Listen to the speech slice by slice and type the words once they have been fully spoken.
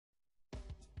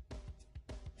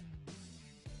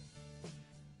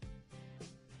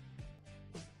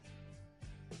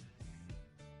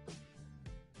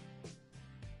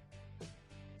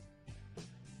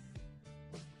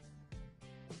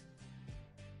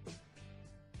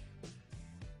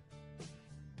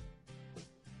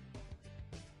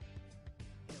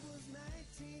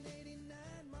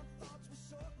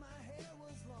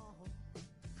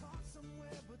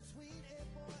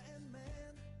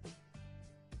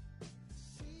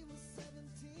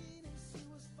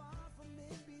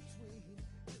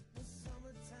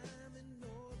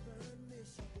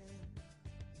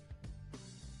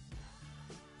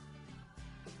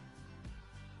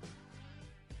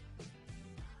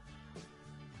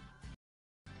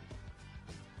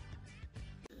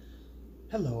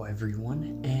Hello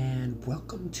everyone, and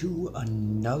welcome to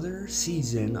another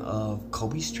season of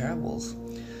Kobe's Travels.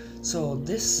 So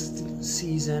this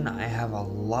season I have a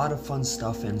lot of fun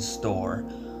stuff in store,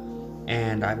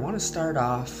 and I want to start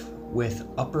off with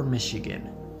Upper Michigan.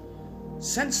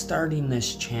 Since starting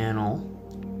this channel,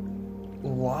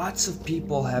 lots of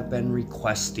people have been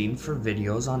requesting for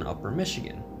videos on Upper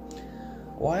Michigan.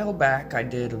 A while back I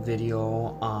did a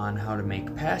video on how to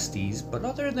make pasties, but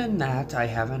other than that I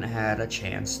haven't had a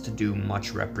chance to do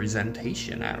much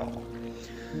representation at all.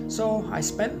 So I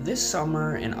spent this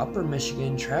summer in Upper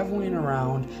Michigan traveling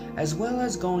around, as well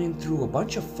as going through a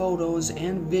bunch of photos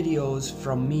and videos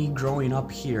from me growing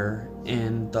up here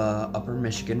in the Upper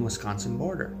Michigan-Wisconsin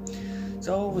border.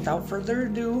 So without further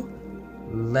ado,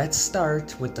 let's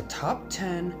start with the top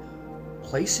 10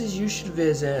 places you should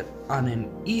visit on an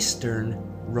Eastern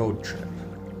road trip.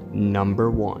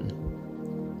 Number 1.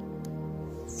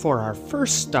 For our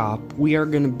first stop, we are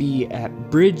going to be at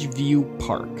Bridgeview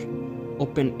Park.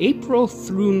 Open April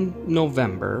through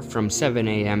November from 7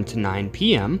 a.m. to 9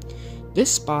 p.m. This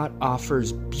spot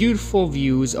offers beautiful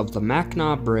views of the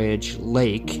Mackinac Bridge,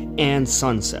 lake, and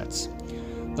sunsets.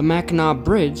 The Mackinac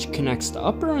Bridge connects the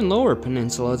upper and lower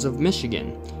peninsulas of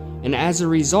Michigan, and as a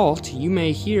result, you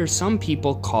may hear some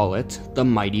people call it the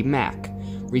Mighty Mac,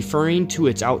 referring to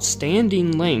its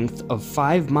outstanding length of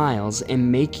 5 miles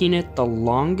and making it the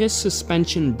longest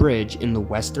suspension bridge in the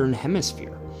Western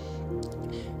Hemisphere.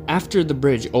 After the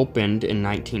bridge opened in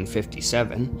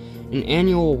 1957, an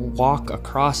annual walk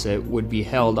across it would be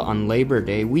held on Labor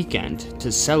Day weekend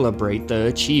to celebrate the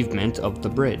achievement of the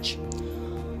bridge.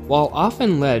 While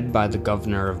often led by the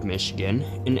Governor of Michigan,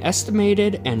 an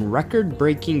estimated and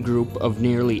record-breaking group of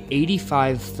nearly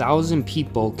 85,000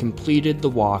 people completed the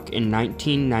walk in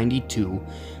 1992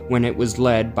 when it was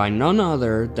led by none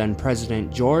other than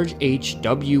President George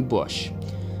H.W. Bush.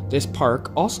 This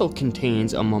park also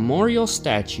contains a memorial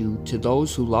statue to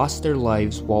those who lost their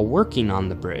lives while working on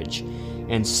the bridge,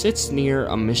 and sits near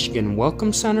a Michigan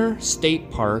Welcome Center,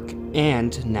 State Park,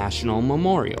 and National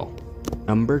Memorial.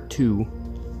 Number 2.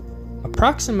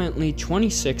 Approximately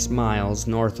 26 miles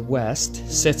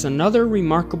northwest sits another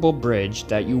remarkable bridge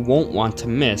that you won't want to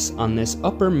miss on this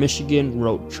Upper Michigan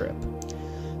road trip.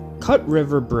 Cut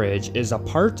River Bridge is a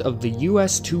part of the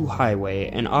US 2 highway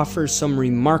and offers some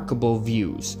remarkable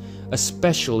views,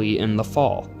 especially in the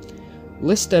fall.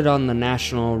 Listed on the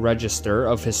National Register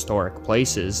of Historic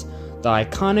Places, the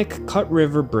iconic Cut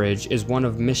River Bridge is one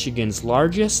of Michigan's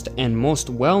largest and most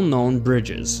well-known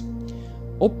bridges.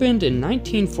 Opened in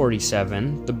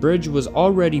 1947, the bridge was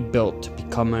already built to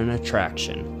become an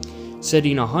attraction.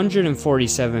 Sitting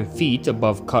 147 feet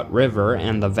above Cut River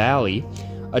and the valley,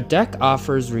 a deck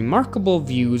offers remarkable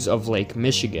views of Lake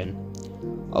Michigan.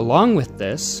 Along with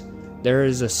this, there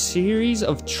is a series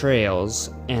of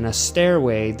trails and a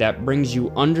stairway that brings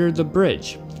you under the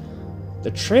bridge.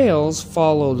 The trails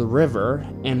follow the river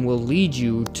and will lead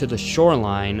you to the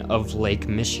shoreline of Lake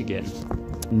Michigan.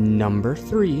 Number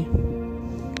 3.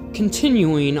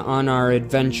 Continuing on our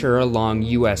adventure along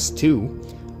US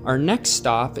 2, our next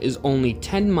stop is only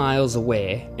 10 miles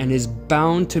away and is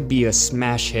bound to be a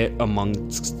smash hit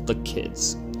amongst the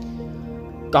kids.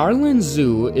 Garlyn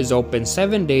Zoo is open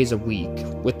 7 days a week,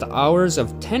 with the hours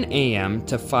of 10 a.m.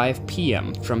 to 5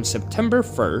 p.m. from September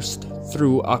 1st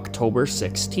through October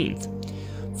 16th.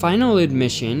 Final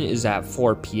admission is at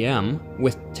 4 p.m.,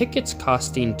 with tickets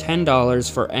costing $10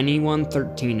 for anyone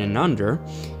 13 and under,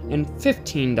 and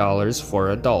 $15 for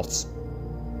adults.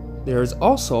 There is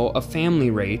also a family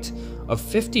rate of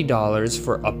 $50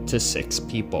 for up to 6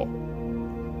 people.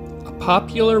 A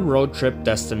popular road trip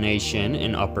destination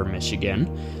in Upper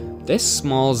Michigan, this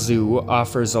small zoo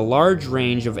offers a large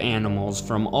range of animals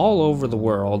from all over the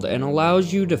world and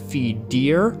allows you to feed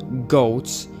deer,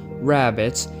 goats,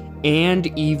 rabbits, and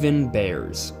even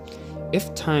bears.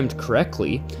 If timed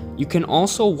correctly, you can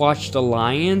also watch the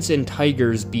lions and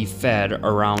tigers be fed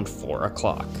around 4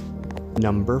 o'clock.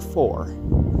 Number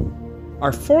 4.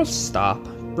 Our fourth stop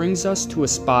brings us to a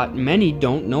spot many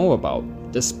don't know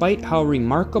about, despite how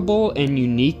remarkable and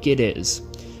unique it is.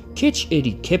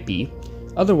 Kitch-Iti-Kipi,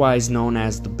 otherwise known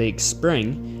as the Big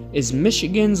Spring, is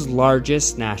Michigan's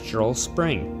largest natural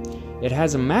spring. It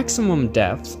has a maximum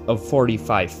depth of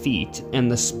 45 feet, and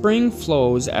the spring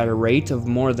flows at a rate of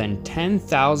more than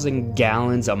 10,000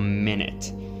 gallons a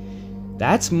minute.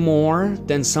 That's more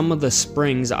than some of the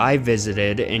springs I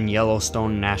visited in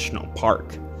Yellowstone National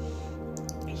Park.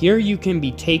 Here you can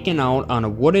be taken out on a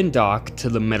wooden dock to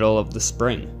the middle of the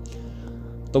spring.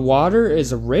 The water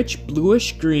is a rich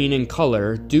bluish green in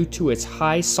color due to its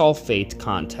high sulfate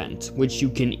content, which you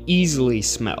can easily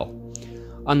smell.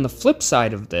 On the flip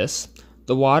side of this, the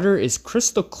The water is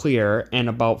crystal clear and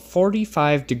about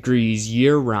 45 degrees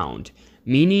year-round,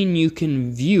 meaning you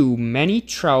can view many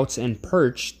trouts and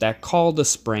perch that call the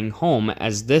spring home,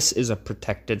 as this is a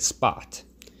protected spot.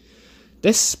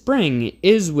 This spring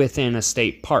is within a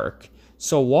state park,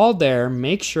 so while there,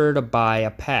 make sure to buy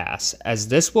a pass, as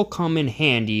this will come in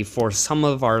handy for some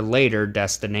of our later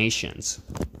destinations.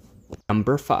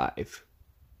 Number 5.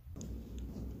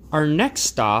 Our next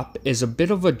stop is a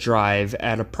bit of a drive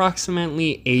at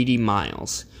approximately 80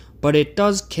 miles, but it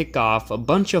does kick off a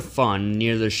bunch of fun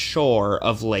near the shore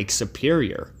of Lake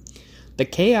Superior. The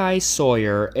K.I.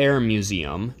 Sawyer Air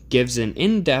Museum gives an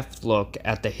in-depth look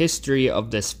at the history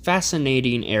of this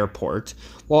fascinating airport,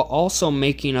 while also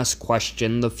making us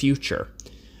question the future.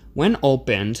 When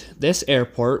opened, this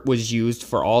airport was used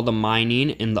for all the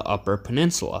mining in the Upper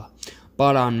Peninsula,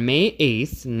 but on May 8,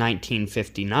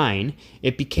 1959,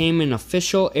 it became an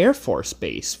official Air Force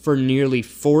base for nearly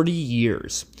 40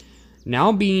 years.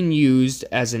 Now being used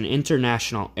as an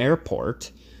international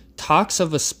airport, talks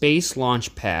of a space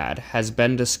launch pad has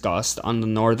been discussed on the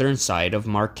northern side of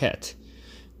Marquette.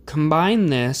 Combine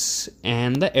this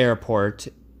and the airport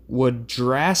would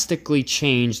drastically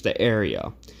change the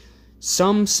area.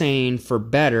 Some saying for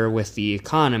better with the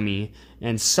economy,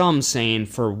 and some saying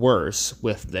for worse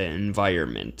with the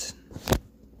environment.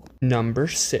 Number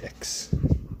 6.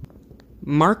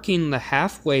 Marking the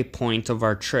halfway point of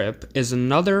our trip is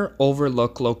another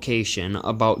overlook location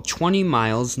about 20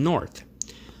 miles north.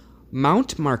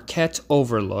 Mount Marquette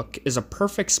Overlook is a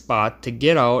perfect spot to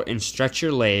get out and stretch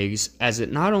your legs, as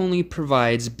it not only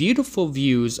provides beautiful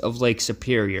views of Lake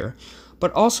Superior,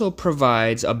 but also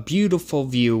provides a beautiful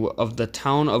view of the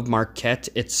town of Marquette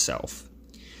itself.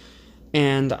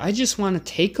 And I just want to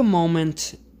take a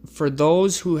moment. For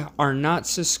those who are not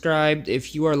subscribed,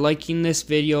 if you are liking this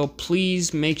video,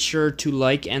 please make sure to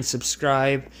like and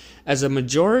subscribe, as a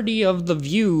majority of the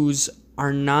views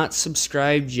are not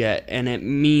subscribed yet, and it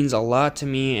means a lot to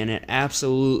me, and it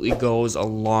absolutely goes a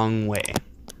long way.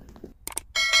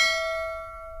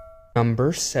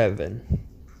 Number 7.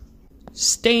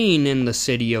 Staying in the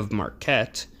city of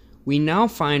Marquette, we now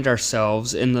find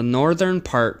ourselves in the northern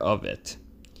part of it.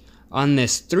 On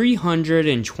this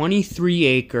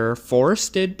 323-acre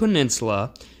forested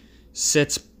peninsula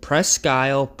sits Presque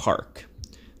Park.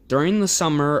 During the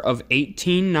summer of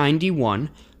 1891,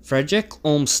 Frederick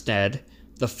Olmsted,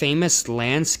 the famous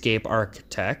landscape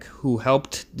architect who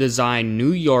helped design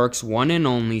New York's one and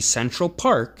only Central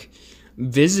Park,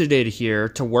 visited here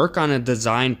to work on a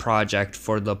design project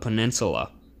for the peninsula.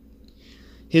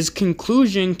 His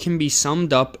conclusion can be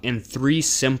summed up in 3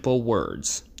 simple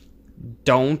words: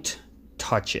 don't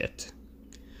touch it.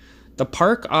 The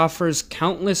park offers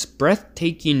countless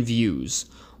breathtaking views,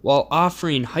 while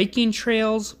offering hiking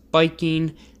trails,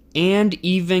 biking, and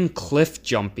even cliff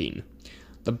jumping.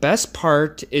 The best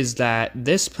part is that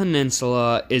this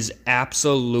peninsula is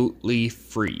absolutely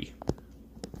free.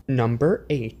 Number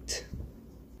 8.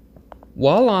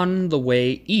 While on the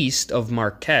way east of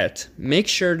Marquette, make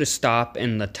sure to stop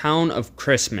in the town of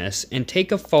Christmas and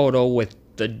take a photo with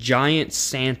the giant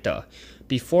Santa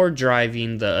before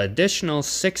driving the additional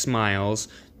 6 miles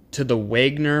to the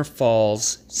Wagner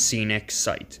Falls scenic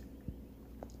site.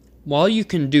 While you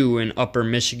can do an Upper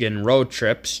Michigan road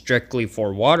trip strictly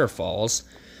for waterfalls,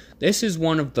 this is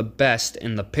one of the best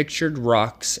in the Pictured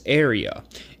Rocks area,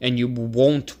 and you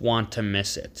won't want to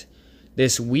miss it.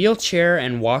 This wheelchair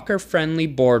and walker-friendly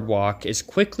boardwalk is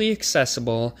quickly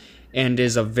accessible and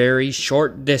is a very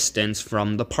short distance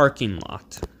from the parking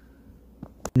lot.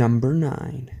 Number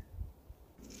 9.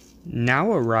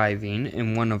 Now arriving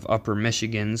in one of Upper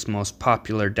Michigan's most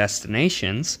popular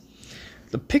destinations,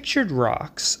 the Pictured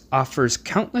Rocks offers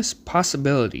countless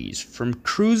possibilities, from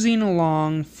cruising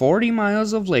along 40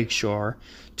 miles of lakeshore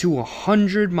to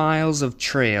 100 miles of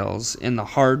trails in the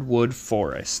hardwood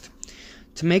forest.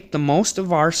 To make the most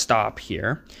of our stop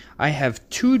here, I have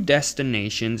 2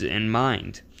 destinations in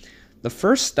mind. The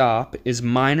first stop is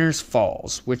Miners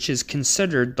Falls, which is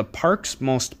considered the park's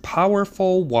most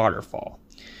powerful waterfall.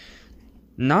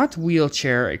 Not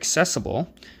wheelchair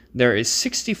accessible, there is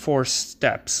 64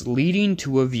 steps leading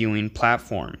to a viewing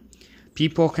platform.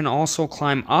 People can also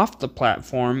climb off the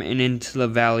platform and into the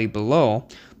valley below,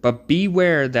 but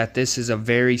beware that this is a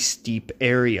very steep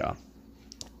area.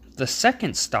 The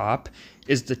second stop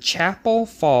is the Chapel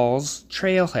Falls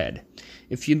Trailhead.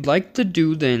 If you'd like to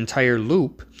do the entire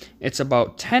loop, it's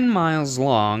about 10 miles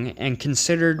long and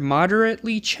considered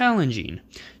moderately challenging,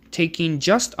 taking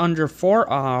just under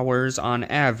 4 hours on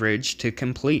average to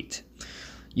complete.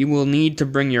 You will need to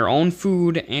bring your own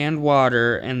food and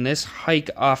water, and this hike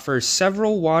offers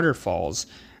several waterfalls,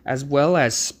 as well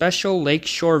as special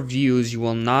lakeshore views you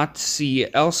will not see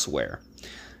elsewhere.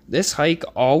 This hike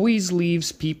always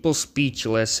leaves people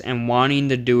speechless and wanting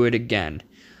to do it again.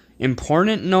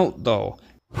 Important note though,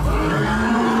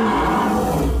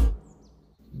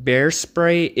 bear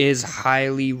spray is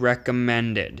highly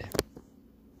recommended.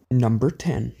 Number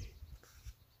 10.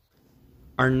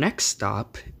 Our next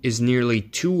stop is nearly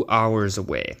 2 hours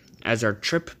away as our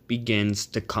trip begins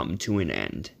to come to an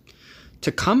end.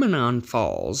 Tahquamenon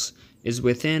Falls is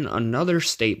within another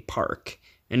state park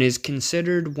and is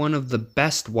considered one of the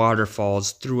best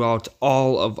waterfalls throughout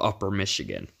all of Upper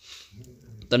Michigan.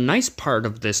 The nice part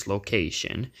of this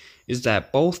location is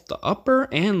that both the upper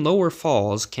and lower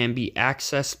falls can be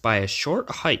accessed by a short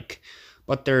hike,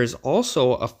 but there is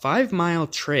also a 5-mile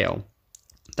trail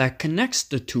that connects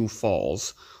the two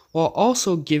falls while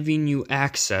also giving you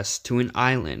access to an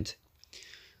island.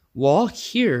 While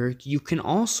here, you can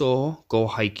also go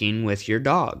hiking with your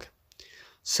dog.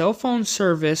 Cell phone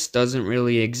service doesn't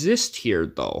really exist here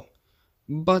though,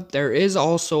 but there is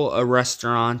also a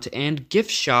restaurant and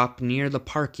gift shop near the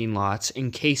parking lots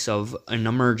in case of an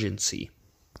emergency.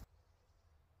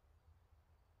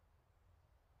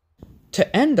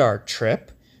 To end our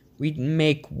trip, we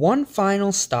make one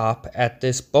final stop at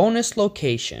this bonus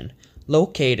location,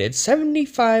 located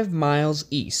 75 miles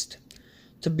east.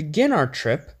 To begin our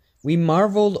trip, we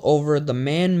marveled over the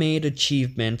man-made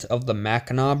achievement of the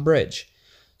Mackinac Bridge,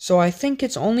 so I think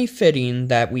it's only fitting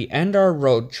that we end our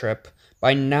road trip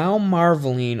by now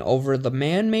marveling over the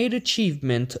man-made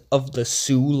achievement of the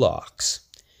Sioux Locks.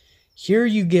 Here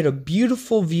you get a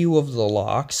beautiful view of the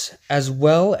locks as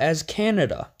well as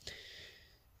Canada.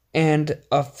 And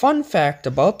a fun fact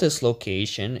about this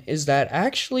location is that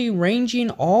actually ranging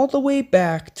all the way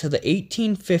back to the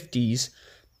 1850s,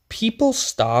 people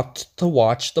stopped to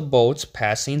watch the boats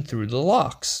passing through the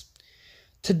locks.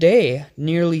 Today,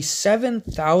 nearly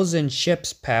 7,000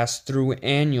 ships pass through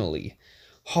annually,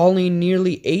 hauling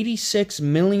nearly 86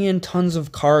 million tons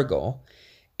of cargo,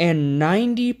 and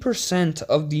 90%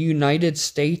 of the United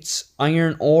States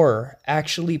iron ore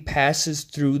actually passes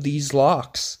through these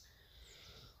locks.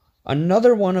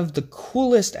 Another one of the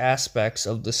coolest aspects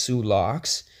of the Sioux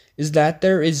Locks is that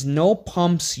there is no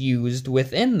pumps used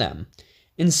within them.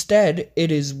 Instead,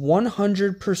 it is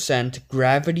 100%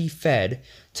 gravity fed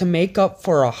to make up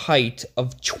for a height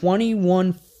of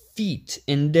 21 feet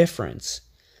in difference.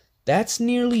 That's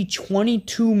nearly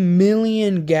 22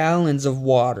 million gallons of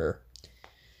water.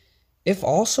 If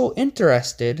also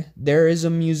interested, there is a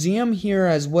museum here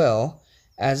as well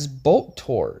as boat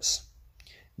tours.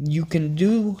 You can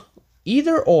do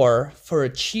either or for a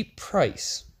cheap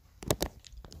price.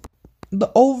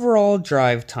 The overall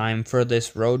drive time for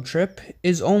this road trip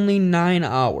is only 9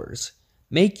 hours,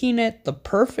 making it the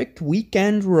perfect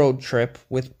weekend road trip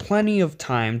with plenty of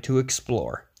time to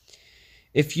explore.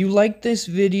 If you like this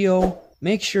video,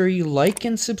 make sure you like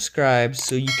and subscribe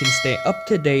so you can stay up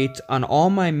to date on all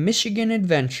my Michigan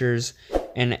adventures,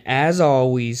 and as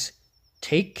always,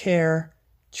 take care,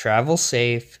 travel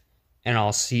safe, and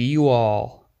I'll see you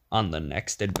all on the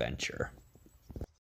next adventure.